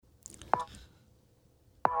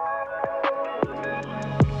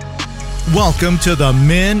Welcome to the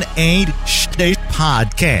Men Ain't Shit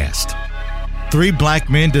podcast. 3 black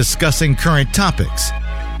men discussing current topics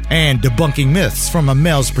and debunking myths from a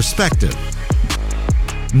male's perspective.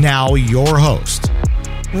 Now your host,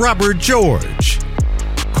 Robert George,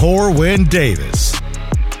 Corwin Davis,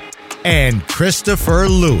 and Christopher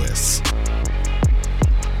Lewis.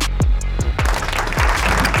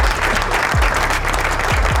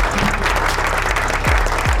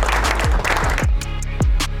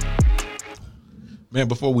 Man,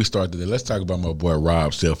 before we start today, let's talk about my boy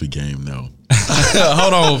Rob's selfie game now.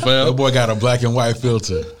 Hold on, fam. That boy got a black and white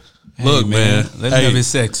filter. Hey, look, man. Let's have it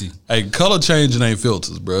sexy. Hey, color changing ain't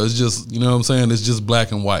filters, bro. It's just, you know what I'm saying? It's just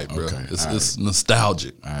black and white, bro. Okay, it's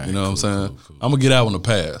nostalgic. Right, you know what I'm saying? Cool. I'm gonna get out on the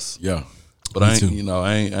pass. Yeah. But I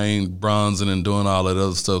ain't bronzing and doing all that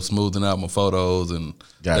other stuff, smoothing out my photos and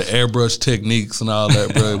the airbrush techniques and all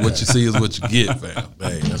that, bro. What you see is what you get, fam.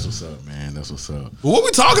 Hey, that's what's up, man. That's what's up. But what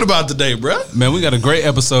we talking about today, bro? Man, we got a great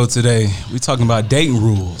episode today. We talking about dating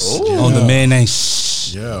rules on the Men Ain't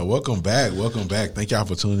Shh. Yeah, welcome back. Welcome back. Thank y'all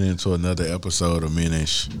for tuning in to another episode of Men Ain't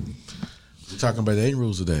Shh. We're talking about dating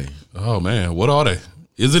rules today. Oh, man. What are they?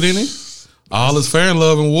 Is it any? All is fair in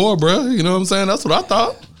love and war, bro. You know what I'm saying? That's what I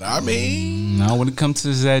thought. I mean, now when it comes to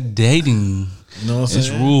that dating, you know what I'm saying?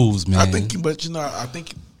 It's rules, man. I think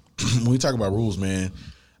when we talk about rules, man,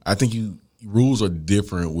 I think rules are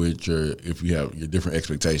different with if you have your different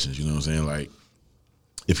expectations. You know what I'm saying? Like,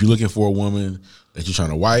 if you're looking for a woman that you're trying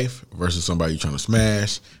to wife versus somebody you're trying to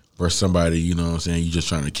smash versus somebody, you know what I'm saying, you're just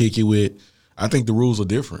trying to kick it with, I think the rules are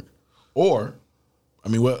different. Or, I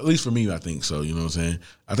mean, well, at least for me, I think so. You know what I'm saying?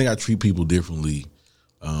 I think I treat people differently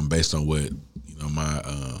based on what, you know,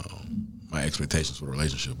 my expectations for the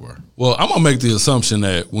relationship are. Well, I'm gonna make the assumption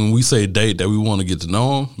that when we say date, that we want to get to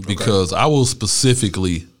know them, because I will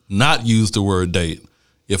specifically not use the word date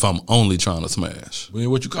if I'm only trying to smash. I mean,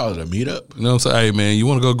 what you call it, a meetup? You know what I'm saying? Hey, man, you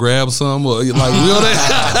want to go grab some? Or,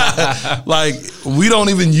 like, like, we don't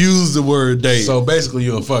even use the word date. So basically,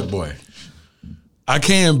 you're a fuck boy. I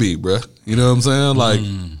can be, bro. You know what I'm saying? Like,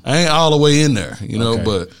 I ain't all the way in there, you know,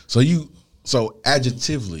 but. So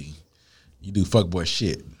adjectively, you do fuckboy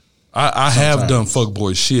shit. I have done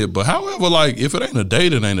fuckboy shit, but however, like, if it ain't a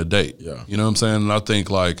date, it ain't a date. Yeah. You know what I'm saying? And I think,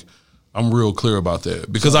 like, I'm real clear about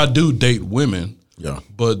that. Because I do date women,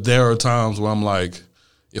 but there are times where I'm like,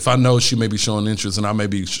 if I know she may be showing interest and I may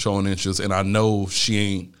be showing interest and I know she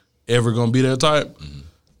ain't ever going to be that type,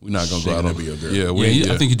 we're not going to go out and be a girl.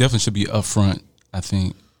 I think you definitely should be upfront, I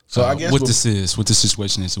think. So I guess what the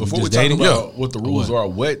situation is. So before we talk about what the rules are,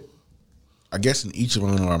 I guess in each of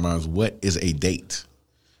our minds, what is a date?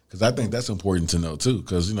 Because I think that's important to know too.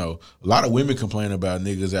 Because, you know, a lot of women complain about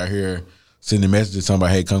niggas out here sending messages to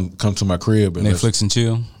somebody, hey, come to my crib and Netflix and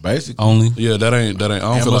chill, basically. Only. Yeah, that ain't. I don't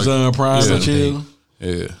Amazon feel like Prime and chill.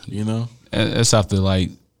 Yeah, you know, that's after like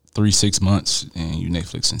 3-6 months and you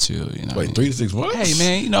Netflix and chill. You know, wait, 3 to 6 months? Hey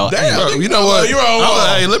man, you know, damn, you know what? You're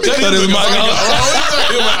on. Hey, let me cut his mic off.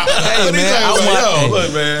 Hey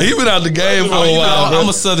man, he been out the game for a while. I'm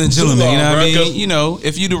a Southern gentleman. You know what I mean? You know,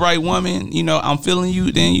 if you the right woman, you know, I'm feeling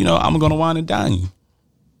you, then you know I'm gonna wine and dine you.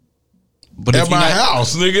 But at my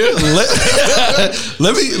house, nigga.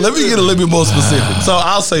 let me get a little bit more specific. So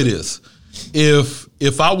I'll say this: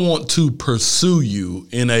 if I want to pursue you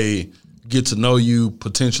in a get to know you,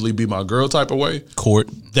 potentially be my girl type of way,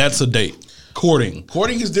 that's a date. Courting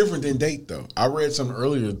is different than date, though. I read something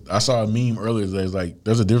earlier. I saw a meme earlier that was like,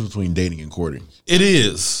 there's a difference between dating and courting. It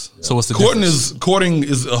is. Yeah. So what's the difference? Courting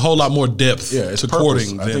is a whole lot more depth to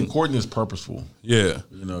courting. I think courting is purposeful. Yeah.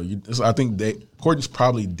 You know, I think courting is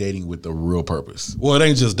probably dating with a real purpose. Well, it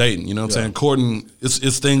ain't just dating. You know what I'm saying? Courting,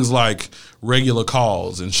 it's things like regular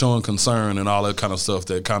calls and showing concern and all that kind of stuff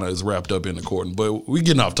that kind of is wrapped up in the courting. But we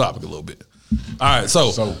getting off topic a little bit. All right.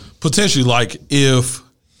 So potentially, like, if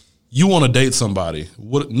you want to date somebody,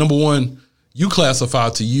 what number one, you classify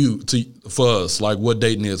for us, like what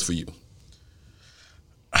dating is for you?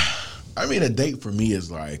 I mean, a date for me is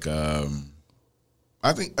like, I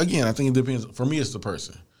think it depends. For me, it's the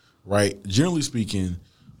person, right? Generally speaking,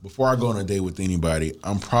 before I go on a date with anybody,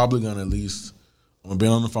 I'm probably going to I'm going to be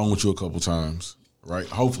on the phone with you a couple times, right?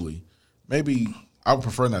 Hopefully. Maybe I would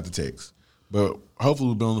prefer not to text, but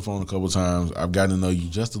hopefully we've been on the phone a couple times. I've gotten to know you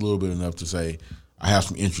just a little bit enough to say, I have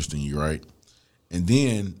some interest in you, right? And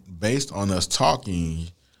then based on us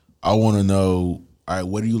talking, I want to know, all right,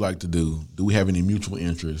 what do you like to do? Do we have any mutual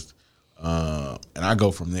interest? And I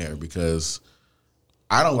go from there because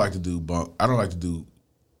I don't like to do,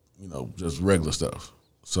 you know, just regular stuff.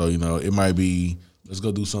 So, you know, it might be, let's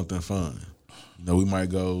go do something fun. You know, we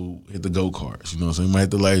might go hit the go-karts, you know, so we might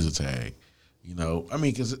hit the laser tag. You know, I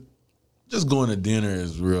mean, because just going to dinner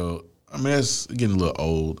is real. I mean, it's getting a little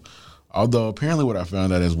old. Although apparently what I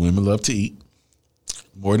found out is women love to eat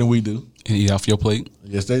more than we do. And eat off your plate?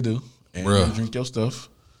 Yes, they do. And you drink your stuff.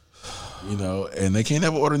 You know, and they can't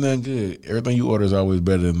ever order nothing good. Everything you order is always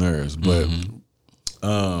better than theirs. But,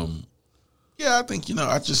 yeah, I think,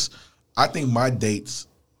 I think my dates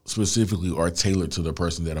specifically are tailored to the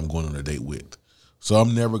person that I'm going on a date with. So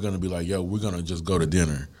I'm never going to be like, yo, we're going to just go to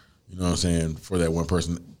dinner. You know what I'm saying? For that one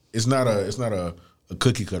person. It's not a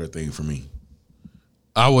cookie cutter thing for me.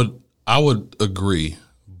 I would agree,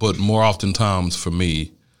 but more oftentimes for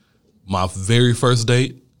me, my very first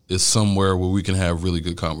date is somewhere where we can have really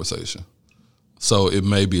good conversation. So it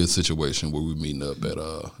may be a situation where we're meeting up at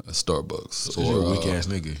Starbucks or a weak ass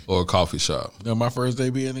nigga or a coffee shop. You know, my first day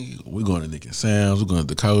being nigga, we going to Nick and Sam's, we're going to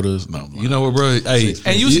Dakota's. No, you know what, bro? Hey,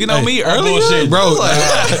 and you was getting on me earlier, bullshit, bro.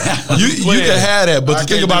 you can have that, but the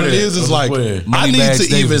thing about it is like I need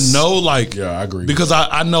to even know, like, yeah, I agree, because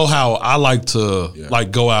I know how I like to like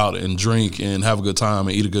go out and drink and have a good time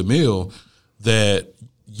and eat a good meal. That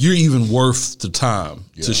you're even worth the time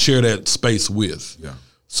to share that space with. Yeah.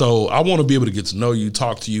 So I want to be able to get to know you,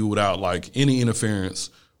 talk to you without like any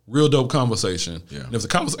interference, real dope conversation. Yeah. And if the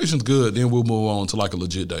conversation's good, then we'll move on to like a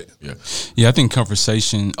legit date. Yeah, I think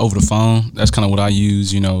conversation over the phone, that's kind of what I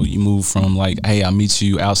use. You know, you move from like, hey, I meet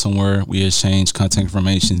you out somewhere, we exchange contact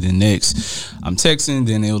information, then next I'm texting,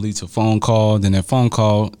 then it'll lead to a phone call, then that phone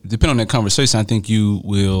call, depending on that conversation, I think you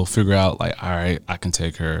will figure out like, all right, I can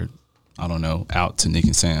take her, I don't know, out to Nick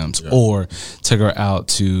and Sam's or take her out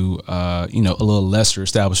to, a little lesser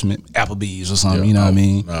establishment, Applebee's or something, you know what I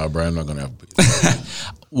mean? Nah, bro, I'm not going to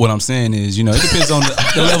Applebee's. What I'm saying is, it depends on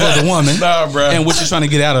the level of the woman and what you're trying to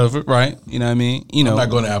get out of it, right? You know what I mean? I'm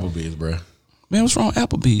not going to Applebee's, bro. Man, what's wrong with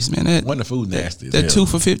Applebee's, man? When the food nasty. That 2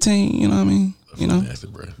 for $15, you know what I mean? Nasty,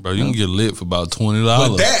 bro. You can get lit for about $20.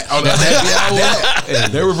 But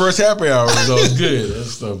that reverse happy hour was good. That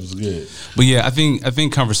stuff was good. But yeah, I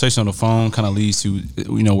think conversation on the phone kind of leads to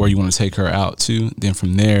where you want to take her out to. Then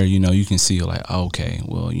from there, you can see like, oh, okay,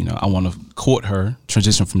 well, I want to court her,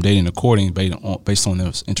 transition from dating to courting based on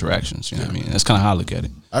those interactions. You know what I mean? That's kind of how I look at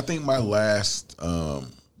it. I think my last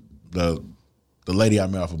the lady I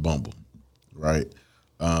met off of Bumble, right?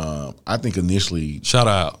 I think initially shout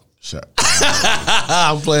out.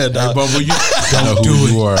 I'm playing dog. Hey, Bumble, you know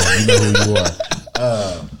who you are. You know who you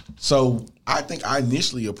are. So I think I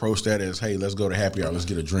initially approached that as, hey, let's go to happy hour, let's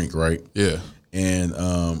get a drink, right? Yeah. And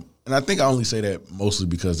I think I only say that mostly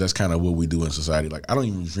because that's kind of what we do in society. Like, I don't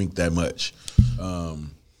even drink that much.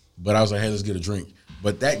 But I was like, hey, let's get a drink.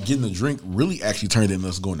 But that getting a drink really actually turned into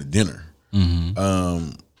us going to dinner.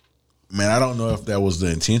 Mm-hmm. Man, I don't know if that was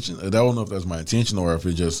the intention. I don't know if that was my intention or if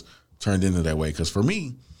it just turned into that way. Because for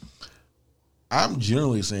me, I'm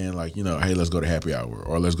generally saying like, hey, let's go to happy hour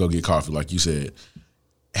or let's go get coffee. Like you said,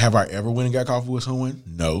 have I ever went and got coffee with someone?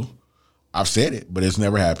 No. I've said it, but it's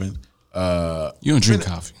never happened. You don't drink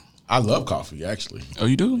coffee? I love coffee, actually. Oh,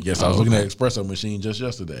 you do? Yes, I was looking at espresso machine just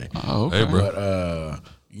yesterday. Oh, okay. Hey, bro. But,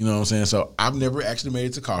 you know what I'm saying? So I've never actually made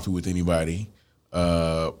it to coffee with anybody.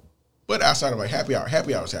 But outside of like happy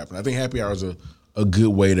hours happen. I think happy hours are a good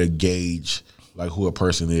way to gauge like who a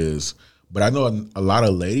person is. But I know a lot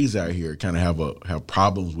of ladies out here kind of have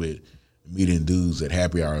problems with meeting dudes at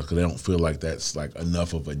happy hours because they don't feel like that's like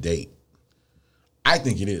enough of a date. I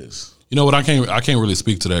think it is. You know what? I can't really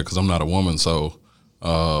speak to that because I'm not a woman. So,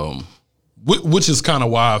 which is kind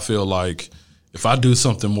of why I feel like if I do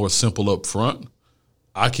something more simple up front,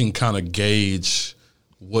 I can kind of gauge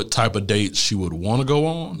what type of date she would want to go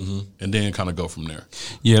on, and then kind of go from there.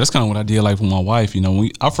 Yeah, that's kind of what I did like with my wife.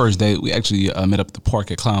 Our first date, we actually met up at the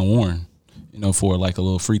park at Clown Warren, for like a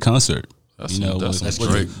little free concert. That's with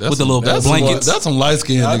the little blankets. That's some light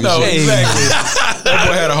skinned nigga shit. Exactly. That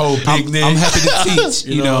boy had a whole picnic. I'm happy to teach.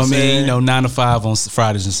 you know what I mean? saying? 9 to 5 on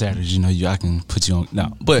Fridays and Saturdays. I can put you on.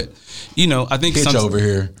 No, but I think Pitch over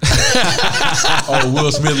here. Oh,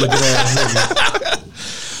 Will Smith looking at nigga.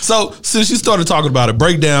 So since you started talking about it,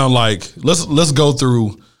 break down like let's go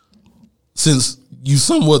through. Since you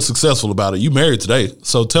somewhat successful about it, you married today.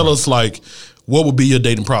 So tell us like what would be your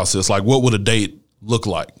dating process? Like what would a date look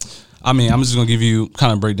like? I mean, I'm just gonna give you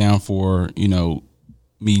kind of breakdown for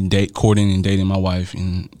me courting and dating my wife,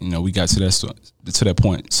 and we got to that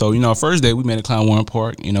point. So our first date we met at Clown Warren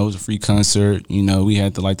Park. It was a free concert. We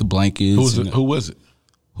had the blankets. Who was it?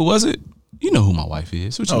 Who was it? You know who my wife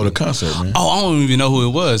is. The concert, man. Oh, I don't even know who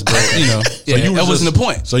it was, but that wasn't the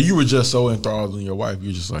point. So you were just so enthralled in your wife,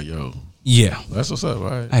 you're just like, yo. Yeah. That's what's up, all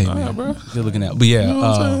right? Hey, man, bro. Good looking out. But yeah. You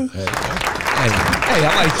know hey,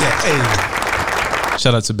 I like that. Hey.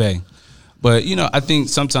 Shout out to Bay. But I think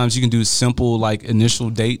sometimes you can do simple like initial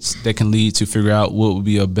dates that can lead to figure out what would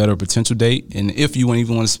be a better potential date, and if you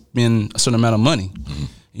even want to spend a certain amount of money,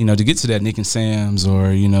 to get to that Nick and Sam's or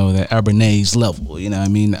that Abernay's level,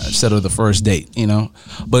 instead of the first date,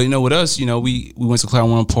 But with us, we went to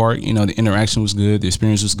Claremont Park. The interaction was good, the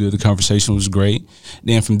experience was good, the conversation was great.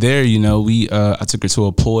 Then from there, I took her to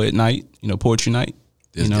a poetry night.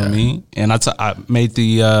 What I mean? And I made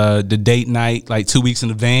the date night like 2 weeks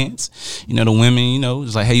in advance. The women,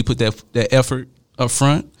 it's like, hey, you put that effort up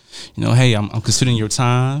front. Hey, I'm considering your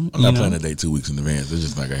time. I'm not planning a date 2 weeks in advance. It's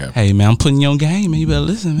just not gonna happen. Hey, man, I'm putting you on game, man. You better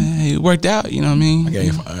listen, man. Hey, it worked out. You know what I mean? My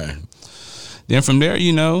game fine. Then from there,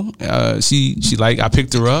 she I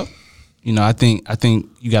picked her up. I think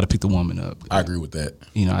you got to pick the woman up. I agree with that.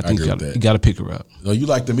 I think you got to pick her up. No, you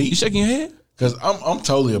like the meat? You shaking your head? Because I'm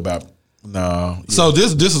totally about. No. Yeah. So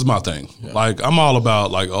this is my thing. Yeah. Like I'm all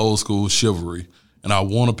about like old school chivalry, and I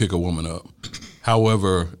want to pick a woman up.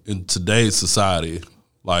 However, in today's society,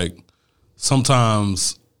 like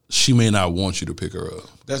sometimes she may not want you to pick her up.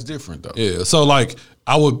 That's different though. Yeah. So like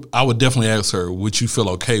I would definitely ask her, would you feel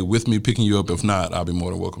okay with me picking you up? If not, I'll be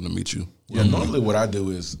more than welcome to meet you. Yeah. Normally what I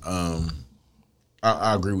do is I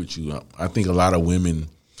agree with you. I think a lot of women.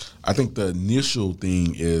 I think the initial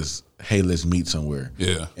thing is, hey, let's meet somewhere.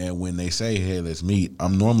 Yeah. And when they say, hey, let's meet,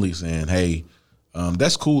 I'm normally saying, hey,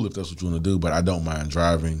 that's cool if that's what you want to do, but I don't mind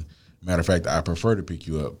driving. Matter of fact, I prefer to pick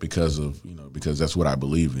you up because that's what I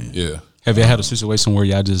believe in. Yeah. Have you had a situation where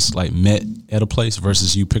y'all just like met at a place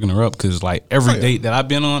versus you picking her up? Because like every date that I've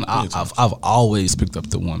been on, I've always picked up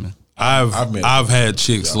the woman. I've had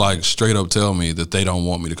chicks like straight up tell me that they don't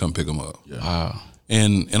want me to come pick them up. Yeah. Wow.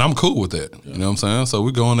 And I'm cool with that. Yeah. You know what I'm saying? So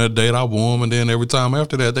we go on that date, I warm, and then every time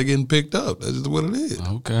after that, they're getting picked up. That's just what it is.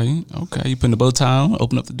 Okay. You putting the bow tie on,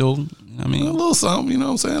 open up the door. I mean, a little something, you know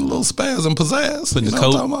what I'm saying? A little spaz and pizzazz. Putting the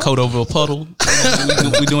coat over a puddle.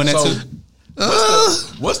 we doing that too?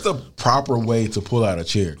 What's the proper way to pull out a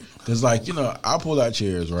chair? Because I pull out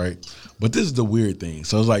chairs, right? But this is the weird thing.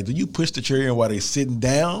 So it's like, do you push the chair in while they sitting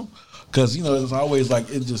down? Because, it's always like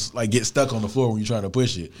it just like gets stuck on the floor when you're trying to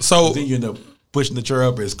push it. So then you end up pushing the chair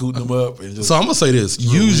up and scooting them up. And just, so I'm going to say this.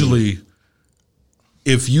 Usually,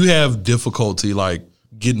 if you have difficulty like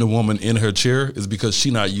getting a woman in her chair, it's because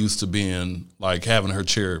she's not used to being like having her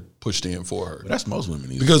chair pushed in for her. But that's most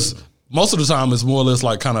women. Because most of the time it's more or less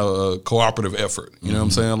like kind of a cooperative effort. You know what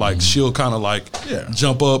I'm saying? Like she'll kind of like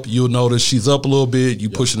jump up. You'll notice she's up a little bit. You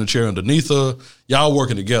pushing the chair underneath her. Y'all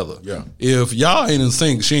working together. Yeah. If y'all ain't in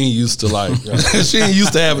sync, she ain't used to like, she ain't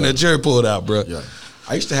used to having that chair pulled out, bro. Yeah.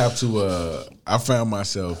 I used to have to, I found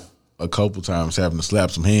myself a couple times having to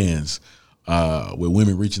slap some hands with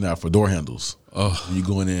women reaching out for door handles. You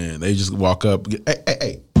going in, they just walk up,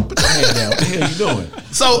 hey, put your hand down. What the hell you doing?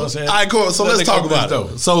 So, all right, cool. So let's talk about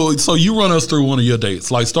it. So you run us through one of your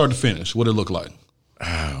dates, like start to finish. What it look like?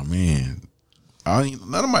 Oh man,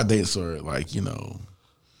 none of my dates are like Are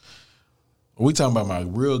we talking about my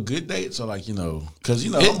real good dates or like because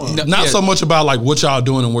not so much about like what y'all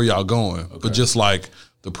doing and where y'all going, but just like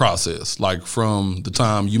the process, like from the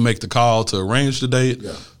time you make the call to arrange the date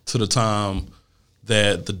to the time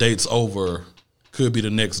that the date's over. Could be the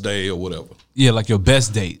next day or whatever. Yeah, like your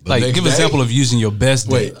best date. Like give an example of using your best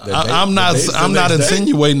date. I'm not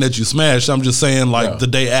insinuating that you smashed. I'm just saying like the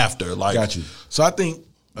day after. Like got you. So I think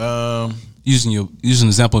using an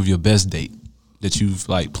example of your best date that you've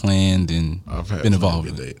like planned and been involved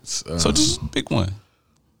in. Dates. So just pick one.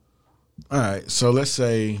 All right. So let's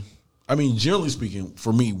say, generally speaking,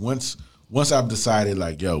 for me, once I've decided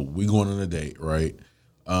like, yo, we going on a date, right?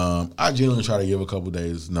 I generally try to give a couple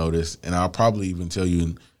days notice, and I'll probably even tell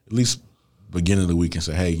you at least beginning of the week and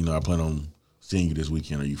say, hey, I plan on seeing you this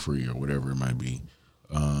weekend. Are you free or whatever it might be?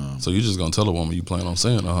 So you're just gonna tell a woman you plan on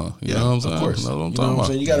seeing her, huh? You know what I'm saying? Of course. That's what I'm you know talking what I'm about.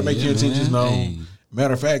 saying? You got to make your intentions known. Hey.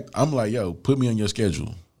 Matter of fact, I'm like, yo, put me on your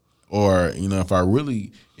schedule. Or, if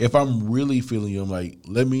I'm really feeling you, I'm like,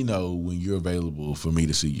 let me know when you're available for me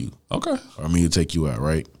to see you. Okay. Or me to take you out,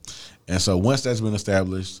 right? And so once that's been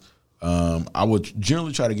established, I would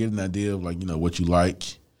generally try to get an idea of like, what you like.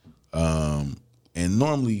 And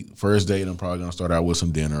normally first date, I'm probably going to start out with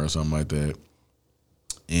some dinner or something like that.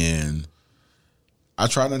 And I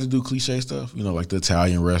try not to do cliche stuff, like the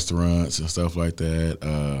Italian restaurants and stuff like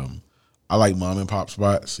that. I like mom and pop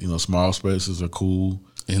spots, small spaces are cool.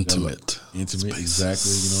 Intimate,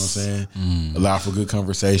 exactly, you know what I'm saying? Allow for good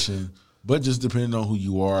conversation. But just depending on who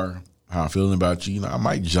you are, how I'm feeling about you, I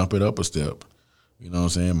might jump it up a step. You know what I'm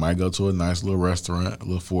saying? Might go to a nice little restaurant, a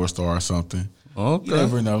little 4-star or something. Okay. You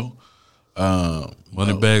never know.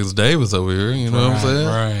 Moneybags Davis over here, you know what I'm saying?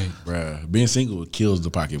 Right. Bruh, being single kills the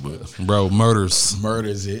pocketbook. Bro, murders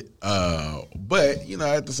it. But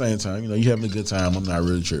at the same time, you having a good time. I'm not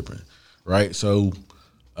really tripping, right? So,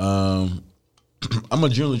 I'm gonna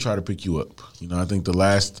generally try to pick you up. I think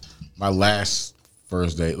my last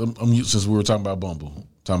first date. Since we were talking about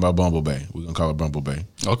Bumble Bay, we're gonna call it Bumble Bay.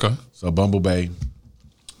 Okay. So Bumble Bay,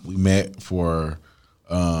 we met for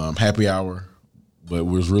happy hour, but it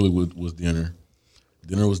was dinner.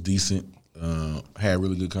 Dinner was decent. Had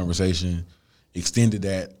really good conversation. Extended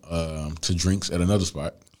that to drinks at another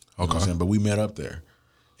spot. You know what I'm saying? But we met up there.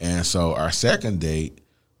 And so our second date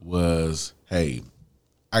was, hey,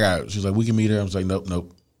 she's like, we can meet her. I was like, nope.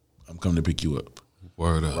 I'm coming to pick you up.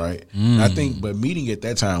 Word up. Right? I think, but meeting at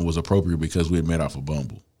that time was appropriate because we had met off of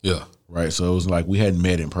Bumble. Yeah. Right? So it was like we hadn't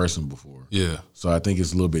met in person before. Yeah. So I think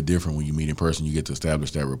it's a little bit different when you meet in person. You get to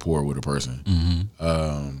establish that rapport with a person.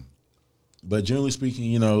 Mm-hmm. But generally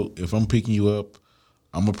speaking, if I'm picking you up,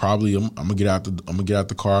 I'm gonna get out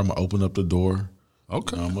the car. I'm gonna open up the door.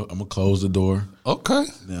 Okay. I'm gonna close the door. Okay.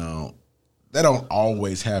 Now, that don't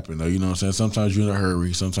always happen though. You know what I'm saying? Sometimes you're in a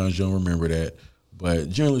hurry. Sometimes you don't remember that. But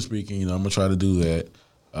generally speaking, I'm gonna try to do that.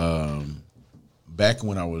 Back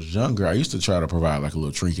when I was younger, I used to try to provide like a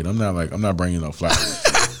little trinket. I'm not bringing no flowers.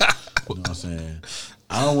 You know what I'm saying?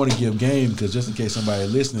 I don't want to give game because just in case somebody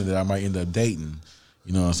listening that I might end up dating.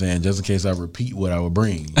 You know what I'm saying? Just in case I repeat what I would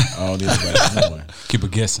bring. All this knowing. Keep it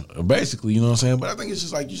guessing. Basically, you know what I'm saying? But I think it's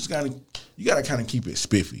just like you gotta kind of keep it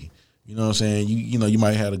spiffy. You know what I'm saying? You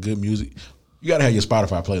might have a good music. You gotta have your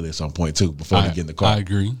Spotify playlist on point too before you get in the car. I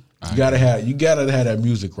agree. You gotta have that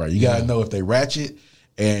music right. You gotta know if they ratchet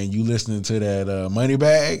and you listening to that money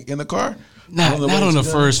bag in the car. Not on the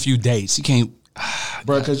first few dates. You can't.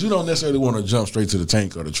 Bro, because you don't necessarily want to jump straight to the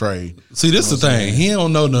tank or the tray. See, this is the thing. He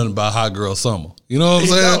don't know nothing about Hot Girl Summer. You know what I'm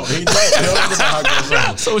saying? He don't know about Hot Girl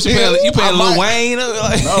Summer. So what you paying Lil Wayne?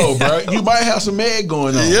 No, bro. You might have some Meg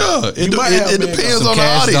going on. Yeah, it depends on the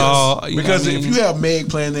audience. Doll, because if you have Meg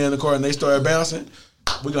playing there in the car and they start bouncing,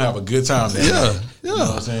 we're gonna have a good time there. Yeah. You know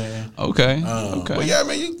what I'm saying? Okay. But yeah,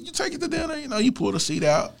 man, you take it to dinner. You pull the seat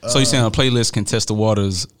out. So you saying a playlist can test the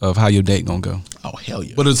waters of how your date gonna go? Oh hell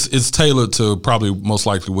yeah! But it's tailored to probably most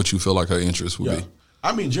likely what you feel like her interest would be.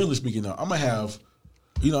 I mean, generally speaking, though, I'm gonna have.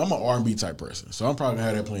 I'm an R&B type person, so I'm probably gonna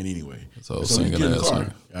have that playing anyway. So when singing you get in the ass car,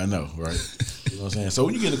 nigga. I know, right? You know what I'm saying? So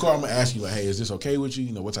when you get in the car, I'm gonna ask you like, hey, is this okay with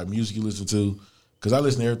you? What type of music you listen to? Because I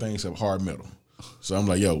listen to everything except hard metal. So I'm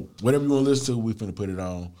like, yo, whatever you want to listen to, we finna put it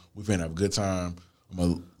on. We finna have a good time.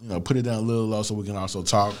 I'm gonna, put it down a little low so we can also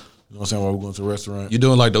talk. You know what I'm saying? While we're going to a restaurant. You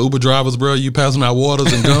doing like the Uber drivers, bro? You passing out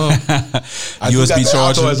waters and gum? USB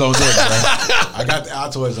charger. Altoids on deck, bro. I got the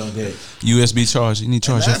Altoids on deck. USB charger. You need to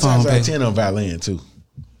charge your phone, baby. 10 on Valet too.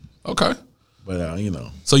 Okay. But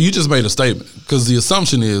So you just made a statement because the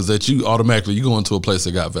assumption is that you go into a place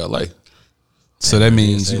that got valet. So that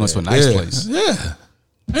means you're going to a nice place. Yeah.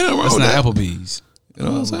 Ain't nothing wrong It's with not that. Applebee's. You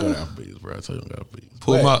know what I'm saying? Applebee's, bro. I tell you, Applebee's.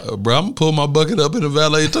 I'm gonna pull my bucket up in the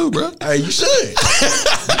valet too, bro. Hey, you should.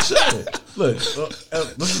 You should. Look,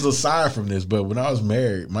 this is aside from this, but when I was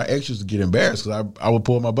married, my ex used to get embarrassed because I would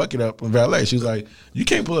pull my bucket up in valet. She was like, "You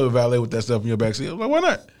can't pull up a valet with that stuff in your backseat." I was like, "Why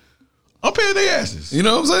not?" I'm paying their asses. You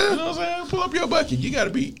know what I'm saying? You know what I'm saying? Pull up your bucket. You got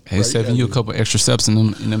to be. Hey, saving you a couple extra steps in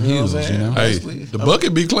them heels, you know? Hey, the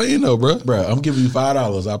bucket be clean though, bro. Bro, I'm giving you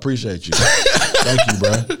 $5. I appreciate you. Thank you,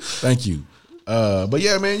 bro. Thank you. But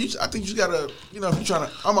yeah, man, I think you gotta, if you're trying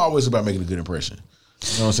to, I'm always about making a good impression.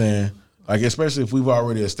 You know what I'm saying? Like, especially if we've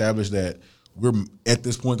already established that we're at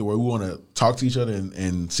this point where we want to talk to each other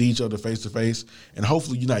and see each other face to face, and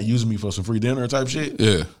hopefully you're not using me for some free dinner type shit.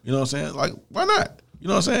 Yeah. You know what I'm saying? Like, why not? You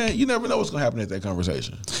know what I'm saying? You never know what's gonna happen at that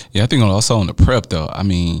conversation. Yeah, I think also on the prep though. I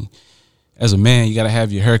mean, as a man, you got to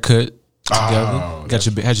have your haircut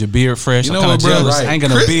together. Had your beard fresh. I'm kind of jealous. Right. I ain't got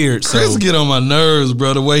no beard. Chris get on my nerves,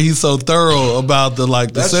 bro. The way he's so thorough about the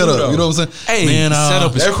setup. You know what I'm saying? Hey, man,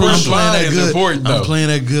 setup is crucial. I'm playing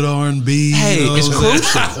that good R&B. Hey, it's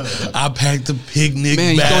crucial. I packed the picnic.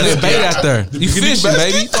 Man, you throwing that bait out there. You fishing,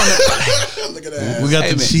 baby. Look at that. We got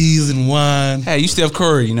the cheese and wine. Hey, you Steph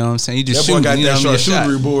Curry. You know what I'm saying? You just that boy shooting. got that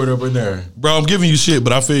charcuterie board up in there, bro. I'm giving you shit,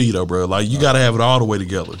 but I feel you though, bro. Like you got to have it all the way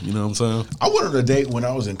together. You know what I'm saying? I went on a date when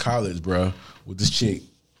I was in college, bro, with this chick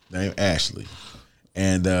named Ashley.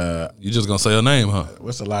 And you just gonna say her name, huh?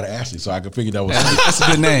 What's a lot of Ashley, so I could figure that was that's a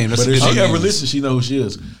good name. But if she ever listens, she know who she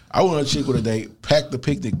is. I went on a chick with a date, packed the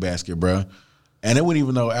picnic basket, bro, and it wasn't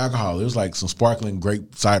even no alcohol. It was like some sparkling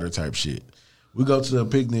grape cider type shit. We go to the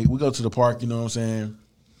picnic, we go to the park, you know what I'm saying?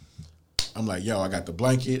 I'm like, yo, I got the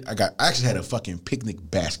blanket. I actually had a fucking picnic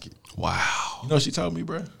basket. Wow. You know what she told me,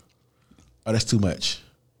 bro? Oh, that's too much.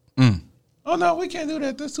 Oh no, we can't do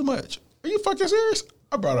that. That's too much. Are you fucking serious?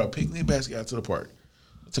 I brought a picnic basket out to the park.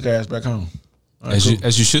 I took her ass back home. Right, as cool.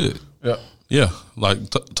 you should. Yep. Yeah, like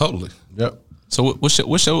totally. Yep. So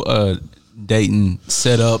what's your dating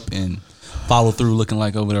setup and follow through looking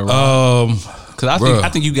like over there? Because I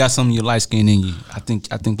think you got some of your light skin in you. I think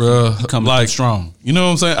you coming like strong. You know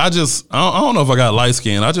what I'm saying? I don't know if I got light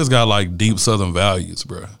skin. I just got like deep Southern values,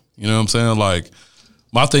 bro. You know what I'm saying? Like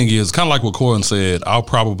my thing is kind of like what Corin said. I'll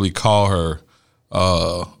probably call her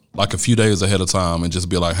like a few days ahead of time and just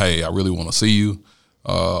be like, hey, I really want to see you.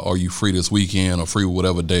 Are you free this weekend or free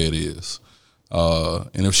whatever day it is?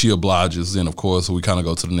 And if she obliges, then of course we kind of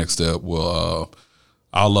go to the next step. Well,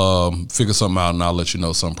 I'll figure something out and I'll let you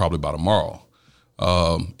know something probably by tomorrow.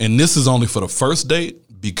 And this is only for the first date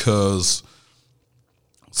because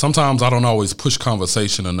sometimes I don't always push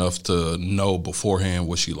conversation enough to know beforehand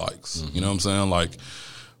what she likes. Mm-hmm. You know what I'm saying? Like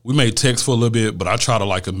we may text for a little bit, but I try to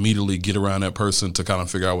like immediately get around that person to kind of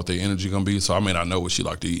figure out what their energy gonna be. So I may not know what she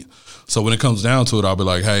like to eat. So when it comes down to it, I'll be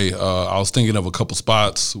like, hey, I was thinking of a couple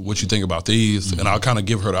spots. What you think about these? Mm-hmm. And I'll kind of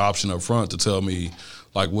give her the option up front to tell me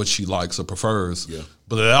like what she likes or prefers. Yeah.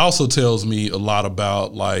 But it also tells me a lot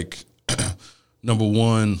about like, number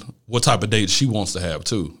one, what type of date she wants to have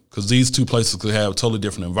too. Because these two places could have totally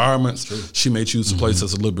different environments. She may choose a place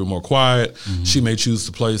that's a little bit more quiet. Mm-hmm. She may choose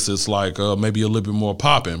the place that's like maybe a little bit more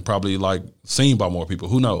popping, probably like seen by more people.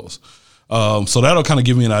 Who knows? So that'll kind of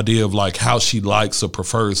give me an idea of like how she likes or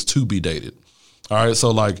prefers to be dated. All right,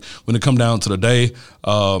 so like when it come down to the day,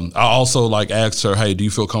 I also like asked her, hey, do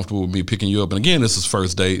you feel comfortable with me picking you up? And again, this is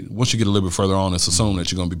first date. Once you get a little bit further on, it's assumed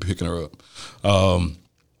that you're going to be picking her up.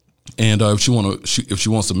 And if she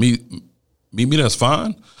wants to meet me, that's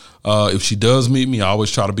fine. If she does meet me, I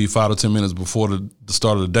always try to be 5 to 10 minutes before the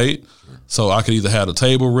start of the date. So I could either have the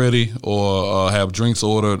table ready or have drinks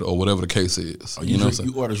ordered or whatever the case is. Oh, you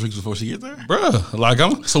order drinks before she get there? Bruh, like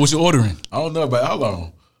So what you ordering? I don't know, but hold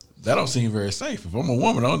on. That don't seem very safe. If I'm a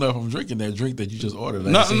woman, I don't know if I'm drinking that drink that you just ordered.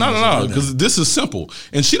 No, because this is simple.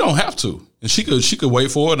 And she don't have to. And she could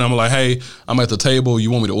wait for it. And I'm like, hey, I'm at the table.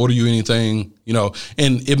 You want me to order you anything? You know,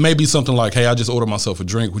 and it may be something like, hey, I just ordered myself a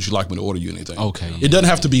drink. Would you like me to order you anything? Okay. It doesn't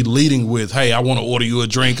have to be leading with, hey, I want to order you a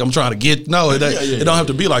drink. I'm trying to get, no, it don't have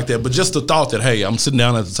to be like that. But just the thought that, hey, I'm sitting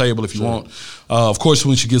down at the table if you want. Of course,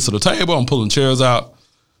 when she gets to the table, I'm pulling chairs out.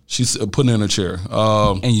 She's putting her in a chair.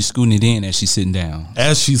 And you scooting it in as she's sitting down.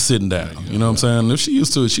 As she's sitting down. You know what I'm saying? If she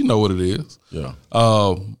used to it, she know what it is. Yeah.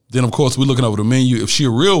 Then, of course, we're looking over the menu. If she a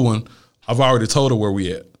real one, I've already told her where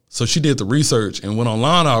we at. So she did the research and went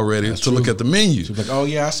online already to look at the menu. She was like, oh,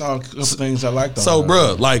 yeah, I saw a couple things I liked on So,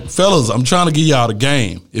 bruh, like, fellas, I'm trying to give y'all the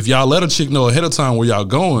game. If y'all let a chick know ahead of time where y'all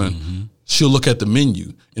going, she'll look at the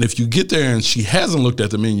menu. And if you get there and she hasn't looked at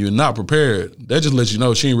the menu and not prepared, that just lets you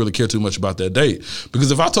know she ain't really care too much about that date. Because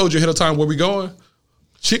if I told you ahead of time where we going,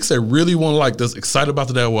 chicks that really want to like this, excited about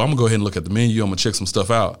the date, well, I'm going to go ahead and look at the menu. I'm going to check some stuff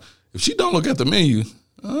out. If she don't look at the menu,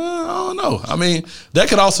 I don't know. I mean, that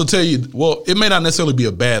could also tell you, well, it may not necessarily be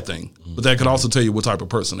a bad thing, but that could also tell you what type of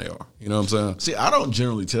person they are. You know what I'm saying? See, I don't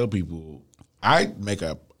generally tell people. I make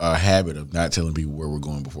a habit of not telling people where we're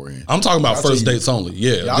going beforehand. I'm talking about first dates only.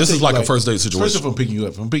 Yeah, this is like a first date situation. First, if I'm picking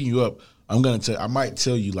you up, I might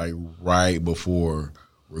tell you like right before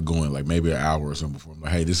we're going, like maybe an hour or something before. I'm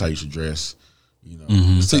like, hey, this is how you should dress. You know,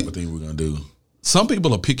 this type of thing we're gonna do. Some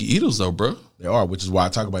people are picky eaters though, bro. They are, which is why I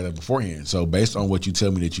talk about that beforehand. So based on what you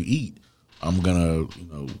tell me that you eat, I'm gonna,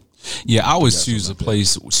 Yeah, I always choose a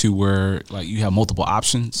place to where like you have multiple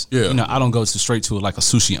options. Yeah, you know, I don't go straight to like a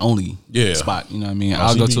sushi only spot. You know what I mean?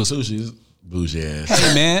 I'll go to a sushi. Bougie ass.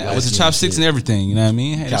 Hey man, with the chopsticks and everything. You know what I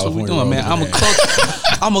mean? Hey, that's what we're doing, man.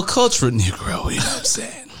 I'm a cultured Negro. You know what I'm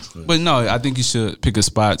saying? But no, I think you should pick a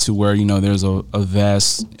spot to where there's a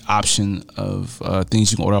vast option of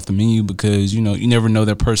things you can order off the menu because you never know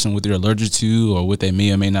that person what they're allergic to or what they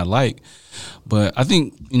may or may not like. But I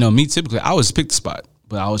think me typically I always pick the spot.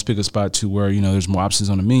 But I always pick a spot to where, there's more options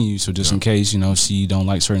on the menu. So just in case, she don't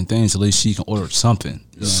like certain things, at least she can order something.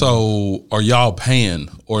 So are y'all paying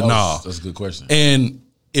or nah? That's a good question. And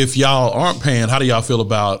if y'all aren't paying, how do y'all feel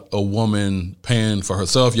about a woman paying for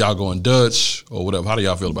herself? Y'all going Dutch or whatever? How do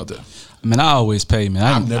y'all feel about that? I mean, I always pay, man.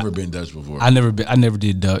 I've never been Dutch before. I never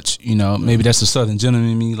did Dutch. Maybe that's the Southern gentleman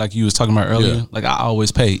in me, like you was talking about earlier. Yeah. Like I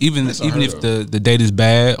always pay, even if the date is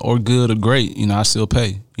bad or good or great. I still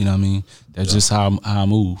pay. You know what I mean? That's just how I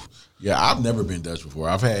move. Yeah, I've never been Dutch before.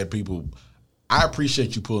 I've had people. I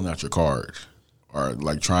appreciate you pulling out your card or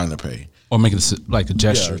like trying to pay or making like a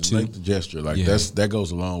gesture too. Make the gesture like that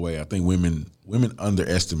goes a long way. I think women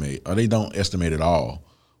underestimate or they don't estimate at all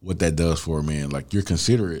what that does for a man. Like you're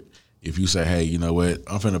considerate. If you say, hey, you know what,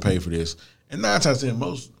 I'm finna pay for this. And 9 times out of 10,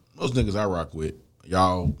 most most niggas I rock with,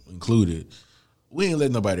 y'all included, we ain't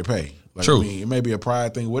letting nobody pay. Like, True. I mean, it may be a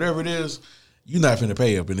pride thing, whatever it is. You're not finna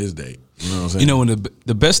pay up in this date. You know what I'm saying? You know, one of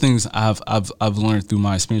the best things I've learned through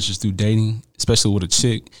my experiences through dating, especially with a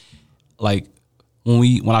chick, like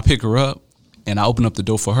when I pick her up and I open up the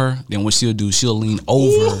door for her, then what she'll do, she'll lean over.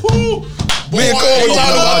 Me and Cole was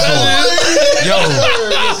talking about that. Yo,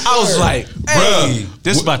 I was like, hey,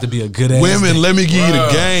 this about to be a good ass Women, date. let me give you the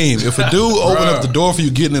game. If a dude open up the door for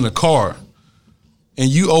you getting in a car, and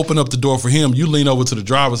you open up the door for him, you lean over to the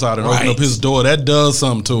driver's side and open up his door. That does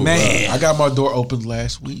something to it. Man. I got my door opened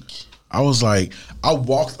last week. I was like, I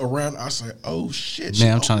walked around. I was like, oh shit.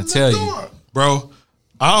 Man, I'm trying to tell you. Bro,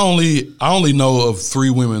 I only know of 3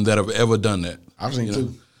 women that have ever done that. I've seen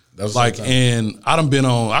 2. That was Like, the time. and I done been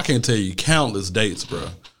on, I can't tell you countless dates, bro.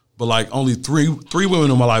 But like only three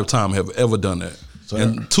women in my lifetime have ever done that.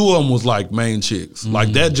 And 2 of them was like main chicks.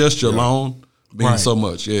 Like that gesture alone means so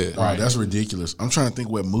much, yeah. Wow, that's ridiculous. I'm trying to think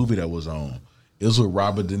what movie that was on. It was with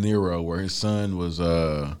Robert De Niro where his son was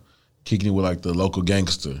kicking it with like the local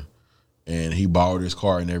gangster. And he borrowed his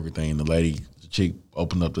car and everything. The chick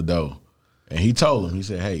opened up the door. And he told him, he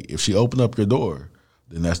said, hey, if she opened up your door,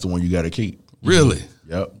 then that's the one you got to keep. Really?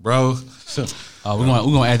 Yep. Bro. We're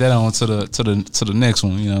gonna add that on to the next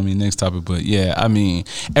one. You know what I mean? Next topic. But yeah, I mean,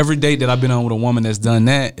 every date that I've been on with a woman that's done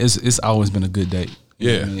that, it's always been a good date.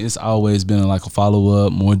 You know what I mean? It's always been like a follow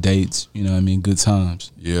up, more dates. You know what I mean? Good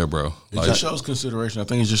times. Yeah, bro. It just shows consideration. I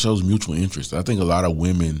think it just shows mutual interest. I think a lot of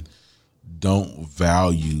women don't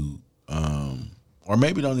value, or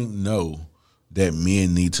maybe don't even know that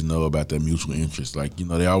men need to know about that mutual interest. Like, you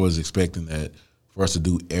know, they're always expecting that for us to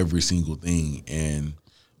do every single thing, and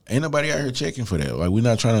ain't nobody out here checking for that. Like, we're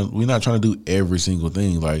not trying to do every single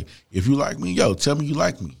thing. Like, if you like me, yo, tell me you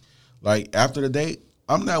like me. Like, after the date,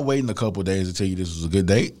 I'm not waiting a couple of days to tell you this was a good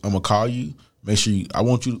date. I'm gonna call you, make sure I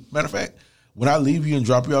want you. Matter of fact, when I leave you and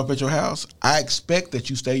drop you off at your house, I expect that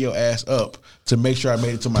you stay your ass up to make sure I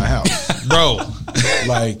made it to my house. Bro.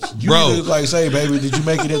 Like, you need to like say, baby, did you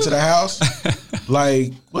make it into the house?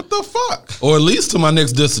 Like, what the fuck? Or at least to my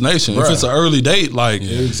next destination. Bruh. If it's an early date, like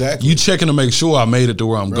exactly, you checking to make sure I made it to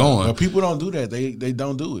where I'm going. But people don't do that. They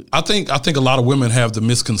don't do it. I think a lot of women have the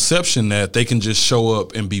misconception that they can just show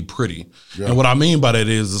up and be pretty. Yeah. And what I mean by that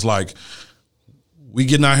is like, we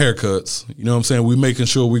getting our haircuts, you know what I'm saying? We making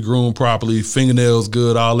sure we groom properly, fingernails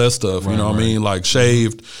good, all that stuff, you know what I mean? Like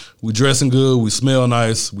shaved, we dressing good, we smell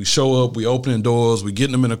nice, we show up, we opening doors, we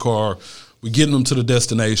getting them in the car, we getting them to the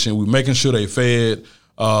destination, we making sure they fed,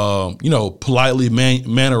 you know, politely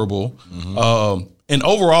mannerable. And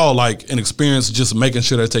overall, like an experience just making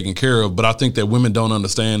sure they're taken care of. But I think that women don't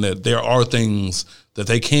understand that there are things that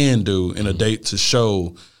they can do in a date to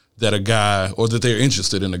show that a guy, or that they're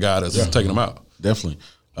interested in the guy that's taking them out. Definitely.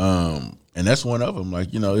 And that's one of them.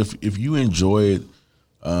 Like, you know, if you enjoyed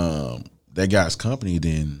that guy's company,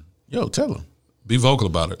 then yo, tell him. Be vocal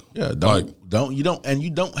about it. Yeah, you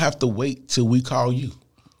don't have to wait till we call you.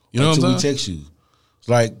 You know what I'm saying? Till we text you. It's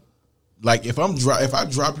like if I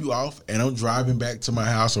drop you off and I'm driving back to my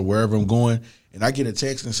house or wherever I'm going, and I get a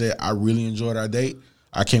text and say I really enjoyed our date,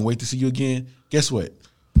 I can't wait to see you again. Guess what?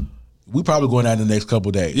 We probably going out in the next couple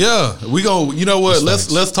of days. Yeah, we go. You know what?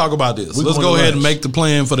 Let's talk about this. Let's go ahead and make the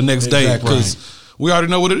plan for the next date, because we already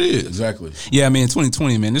know what it is. Exactly. Yeah, I mean, in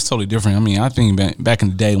 2020, man, it's totally different. I mean, I think back in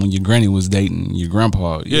the day when your granny was dating your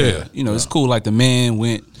grandpa. Yeah. You know, it's cool. Like the man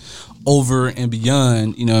went over and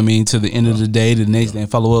beyond, you know what I mean, to the end of the day, to the next day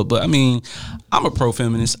and follow up. But I mean, I'm a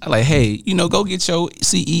pro-feminist. I like, hey, you know, go get your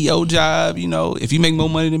CEO job. You know, if you make more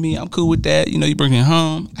money than me, I'm cool with that. You know, you bring it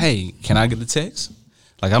home. Hey, can I get a text?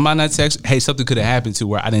 Like, I might not text, hey, something could have happened to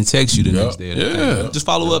where I didn't text you the next day. Yeah. Just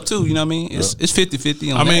follow up too, you know what I mean? It's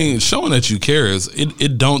 50-50 on that. I mean, showing that you care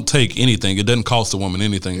it don't take anything. It doesn't cost a woman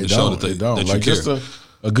anything to show that you like care. Just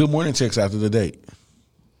a good morning text after the date.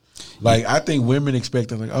 Like, I think women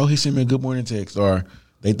expect, like, oh, he sent me a good morning text, or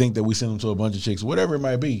they think that we send them to a bunch of chicks, whatever it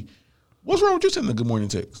might be. What's wrong with you sending a good morning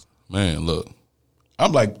text? Man, look.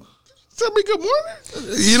 I'm like, send me good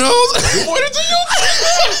morning. You know, good morning to you.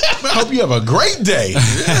 I hope you have a great day.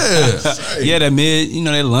 Yeah, that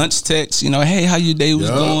that lunch text, hey, how your day was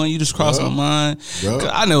going? You just crossed my mind. 'Cause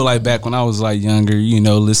I know, like, back when I was like younger,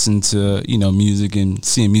 listening to, music and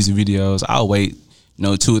seeing music videos, I'll wait,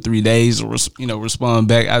 2 or 3 days to respond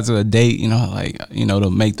back after a date, to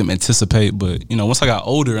make them anticipate. But, once I got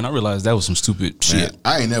older and I realized that was some stupid shit.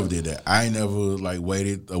 I ain't never did that. I ain't never like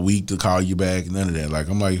waited a week to call you back, none of that. Like,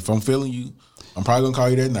 I'm like, if I'm feeling you, I'm probably gonna call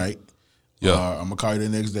you that night. Yeah. I'm gonna call you the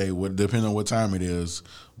next day, depending on what time it is.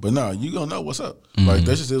 But no, you gonna know what's up. Mm-hmm. Like,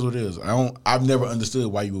 that just is what it is. I've never understood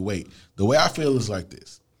why you would wait. The way I feel is like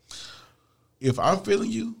this. If I'm feeling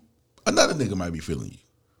you, another nigga might be feeling you,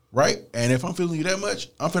 right? And if I'm feeling you that much,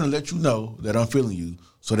 I'm finna let you know that I'm feeling you,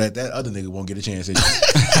 so that other nigga won't get a chance at you.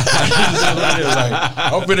 Like,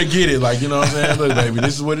 I'm finna get it. Like, you know what I'm saying? Look, baby,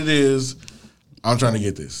 this is what it is. I'm trying to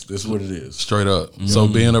get this. This is what it is. Straight up. Mm-hmm. So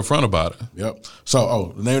being upfront about it. Yep.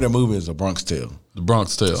 So, the name of that movie is A Bronx Tale. The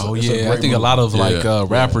Bronx Tale. Oh yeah, I think a lot of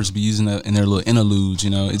rappers be using that in their little interludes. You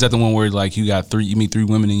know, is that the one where like you meet 3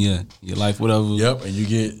 women in your life, whatever? Yep, and you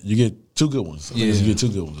get 2 good ones. I think you get 2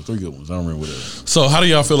 good ones or 3 good ones. I don't remember what it is. So how do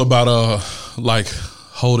y'all feel about like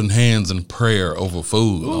holding hands in prayer over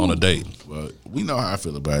food on a date? Well, we know how I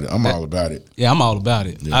feel about it. I'm all about it. Yeah, I'm all about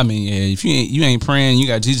it. Yeah. I mean, if you ain't praying, you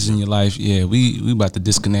got Jesus in your life. Yeah, we about to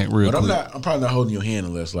disconnect real quick. But I'm probably not holding your hand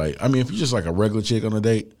unless like, I mean, if you're just like a regular chick on a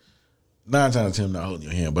date, 9 times out of 10 I'm not holding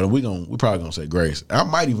your hand. But we probably gonna say grace. I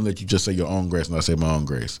might even let you just say your own grace and I say my own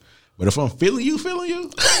grace. But if I'm feeling you,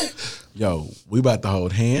 yo, we about to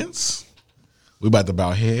hold hands. We about to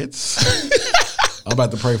bow heads. I'm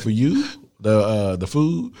about to pray for you, the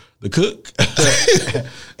food, the cook,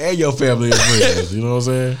 and your family and friends. You know what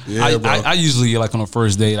I'm saying? Yeah, I usually, like on a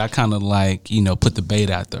first date, I kind of like, put the bait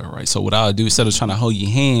out there, right? So what I'll do, instead of trying to hold your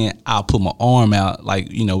hand, I'll put my arm out, like,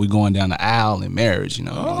 we going down the aisle in marriage, see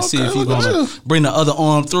if you're going to bring the other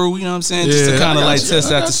arm through, you know what I'm saying? Just to kind of like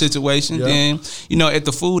test out the situation. Yeah. Then, at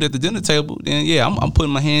the dinner table, then I'm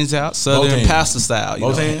putting my hands out, Southern pastor style.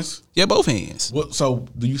 Both hands? Yeah, both hands. Well, so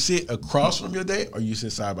do you sit across from your date or you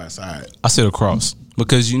sit side by side? I sit across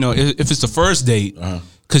because, if it's the first date,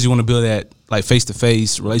 because you want to build that like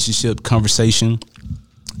face-to-face relationship conversation.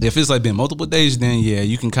 If it's like been multiple days, then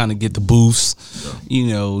you can kind of get the booths,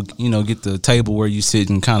 get the table where you sit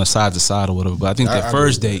and kind of side to side or whatever. But I think that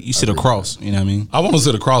first date, you sit across. You know what I mean? I want to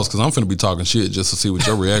sit across because I'm finna be talking shit just to see what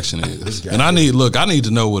your reaction is. And I need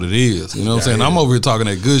to know what it is. You know what I'm saying? I'm over here talking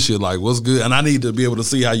that good shit, like what's good, and I need to be able to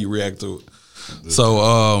see how you react to it.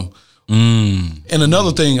 So, and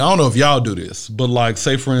another thing, I don't know if y'all do this, but like,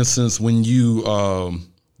 say for instance, when you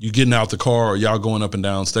getting out the car or y'all going up and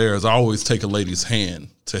down stairs, I always take a lady's hand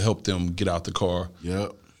to help them get out the car.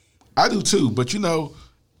 Yep. I do too, but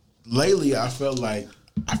lately I feel weird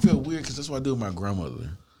because that's what I do with my grandmother,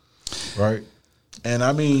 right? And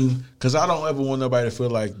I mean, because I don't ever want nobody to feel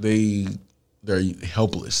like they're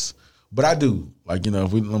helpless, but I do. Like, if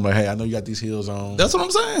I'm like, hey, I know you got these heels on. That's what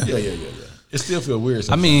I'm saying. Yeah. It still feel weird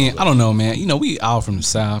sometimes. I mean, I don't know, man. We all from the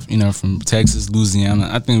South, from Texas, Louisiana.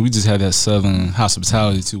 I think we just have that Southern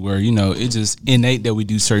hospitality to where, it's just innate that we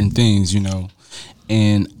do certain things,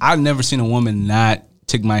 And I've never seen a woman not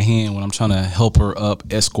take my hand when I'm trying to help her up,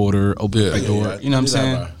 escort her, open the door. Yeah. You know what I'm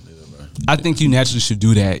saying? I think you naturally should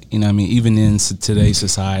do that. You know what I mean? Even in today's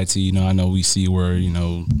society, I know we see where,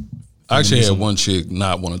 I actually had one chick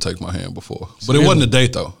not want to take my hand before. But it wasn't a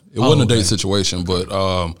date, though. It wasn't a date situation,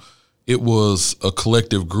 but it was a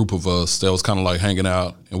collective group of us that was kind of like hanging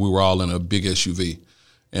out, and we were all in a big SUV.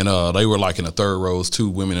 And they were like in the third row, 2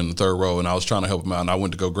 women in the third row, and I was trying to help them out, and I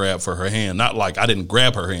went to go grab for her hand. Not like I didn't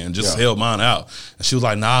grab her hand, just held mine out. And she was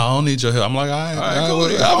like, nah, I don't need your help. I'm like, all right cool.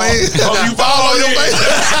 You follow your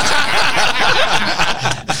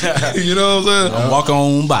face. You know what I'm saying? Walk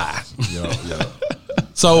on by. Yeah.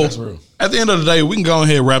 So at the end of the day, we can go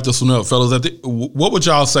ahead and wrap this one up, fellas. What would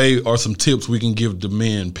y'all say are some tips we can give the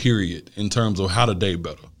men, period, in terms of how to date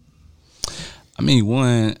better? I mean,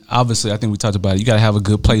 one, obviously, I think we talked about it. You got to have a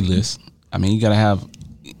good playlist. I mean, you got to have,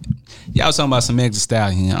 y'all was talking about some Meg Thee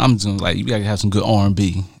Stallion. I'm just like, you got to have some good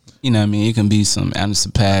R&B. You know what I mean? It can be some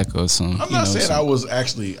Anderson .Paak or some. I'm not saying I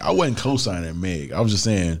wasn't co-signing Meg. I was just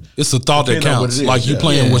saying. It's the thought that counts. Like you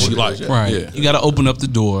playing what you like. Right. Yeah. You got to open up the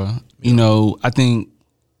door. I think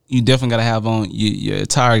you definitely got to have on, your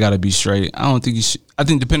attire got to be straight. I don't think you should, I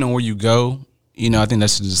think depending on where you go, I think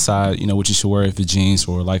that's to decide, what you should wear, if it's jeans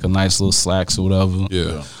or like a nice little slacks or whatever.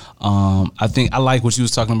 Yeah. I think I like what you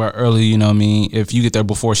was talking about earlier, you know what I mean? If you get there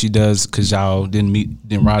before she does because y'all didn't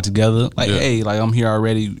ride together, like, hey, like I'm here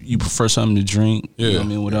already, you prefer something to drink, you know what I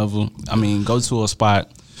mean, whatever. I mean, go to a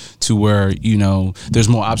spot to where, there's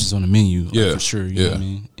more options on the menu, for sure, you know what I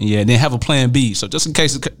mean? And then have a plan B. So just in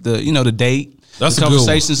case the date, that's the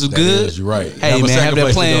conversations are good. You're right. Hey, man, have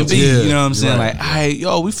that plan B. You know what I'm saying? Right. Like, all right,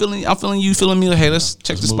 yo, I'm feeling you, feeling me. Hey, let's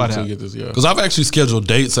check this spot out. Because I've actually scheduled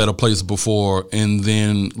dates at a place before, and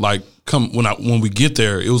then like when we get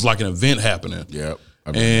there, it was like an event happening. Yep.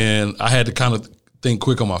 And I had to kind of think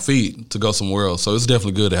quick on my feet to go somewhere else. So it's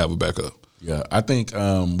definitely good to have a backup. Yeah, I think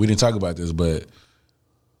we didn't talk about this, but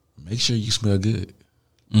make sure you smell good.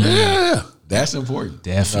 Yeah, that's important.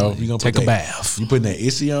 Definitely. You gonna take a bath. You putting that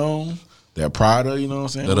Issy on. That Prada, you know what I'm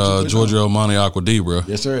saying? That Giorgio Armani Aqua D, bro.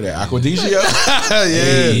 Yes, sir. That Aqua D. Yeah.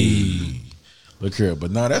 Hey. Look here.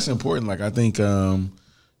 But no, that's important. Like, I think,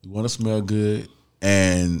 You want to smell good.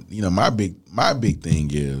 And, you know, my big thing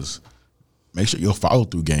is make sure your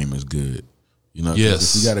follow-through game is good. You know,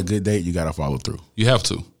 yes. If you got a good date, you got to follow through. You have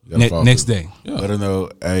to. Next day. Yeah. Let her know,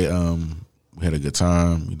 hey, we had a good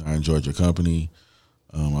time. You know, I enjoyed your company.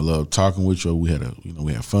 I love talking with you. We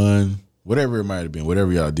had fun. Whatever it might have been,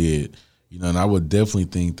 whatever y'all did. You know, and I would definitely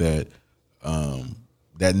think that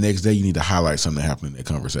that next day you need to highlight something that happened in that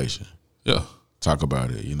conversation. Yeah. Talk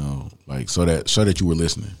about it, you know, like so that you were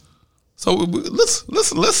listening. So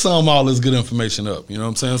let's sum all this good information up. You know what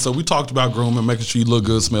I'm saying? So we talked about grooming, making sure you look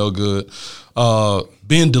good, smell good,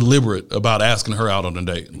 being deliberate about asking her out on a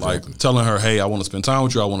date, like telling her, hey, I want to spend time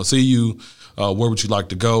with you. I want to see you. Where would you like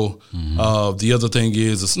to go? Mm-hmm. The other thing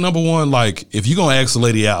is, it's number one, like if you're going to ask a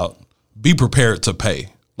lady out, be prepared to pay.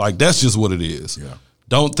 Like that's just what it is. Yeah.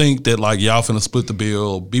 Don't think that like y'all finna split the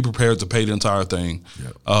bill. Be prepared to pay the entire thing.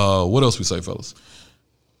 Yeah. What else we say, fellas?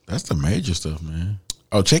 That's the major stuff, man.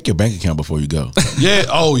 Oh, check your bank account before you go. Yeah.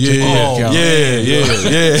 Oh, yeah.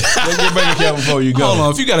 Yeah. Check your bank account before you go. Hold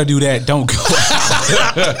on. If you got to do that, don't go.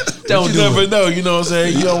 You never know. You know what I'm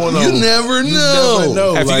saying? You don't want to. You never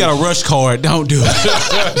know. If you got a rush card, don't do it.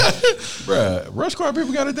 Bruh, rush card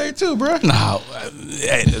people got a date too, bruh. No.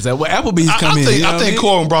 Is that what Applebee's come in? I think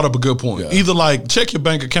Corbin brought up a good point. Yeah. Either like check your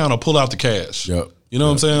bank account or pull out the cash. Yep. You know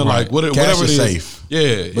what I'm saying? Right. Like whatever it is. Safe.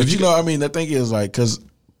 Yeah. But you know, I mean, the thing is like, because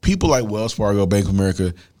people like Wells Fargo, Bank of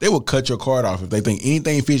America, they will cut your card off if they think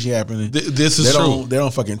anything fishy happening. This is true. They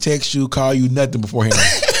don't fucking text you, call you, nothing beforehand.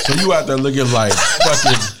 So you out there looking like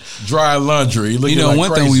fucking dry laundry. You know, like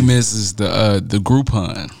one crazy. thing we miss is the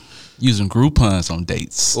Groupon. Using Groupons on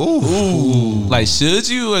dates. Ooh. Like, should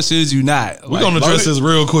you or should you not? We're going to address this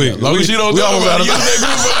real quick. Long as you don't we almost got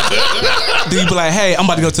to Do you be like, hey, I'm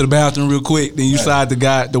about to go to the bathroom real quick. Then you slide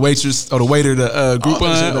the waitress or the waiter the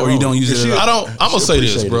Groupon, or you don't use it at all? I'm going to say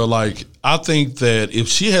this, bro. Like, I think that if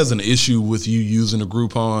she has an issue with you using a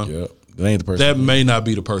Groupon, that ain't the person. That may not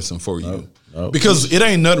be the person for you. Nope. Because it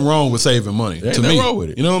ain't nothing wrong with saving money to me. Wrong with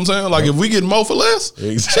it. You know what I'm saying? Like if we get more for less,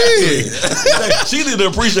 exactly. She need to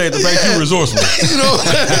appreciate the fact you resourceful. You know what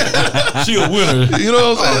I'm saying? She a winner. You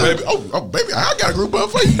know what I'm saying? Baby, I got a group up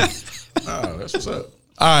for you. That's what's up.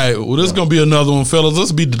 All right, well, this is going to be another one, fellas.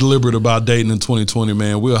 Let's be deliberate about dating in 2020,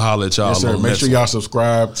 man. We'll holler at y'all. Yes, sir. Make sure y'all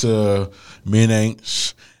subscribe to Men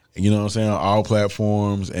Ain't, you know what I'm saying, on all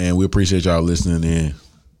platforms, and we appreciate y'all listening in.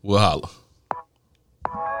 We'll holler.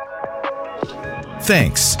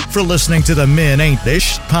 Thanks for listening to the Men Ain't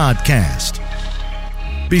This podcast.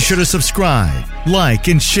 Be sure to subscribe, like,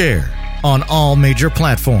 and share on all major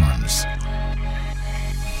platforms.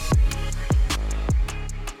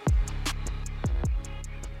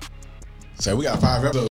 So we got 5 episodes.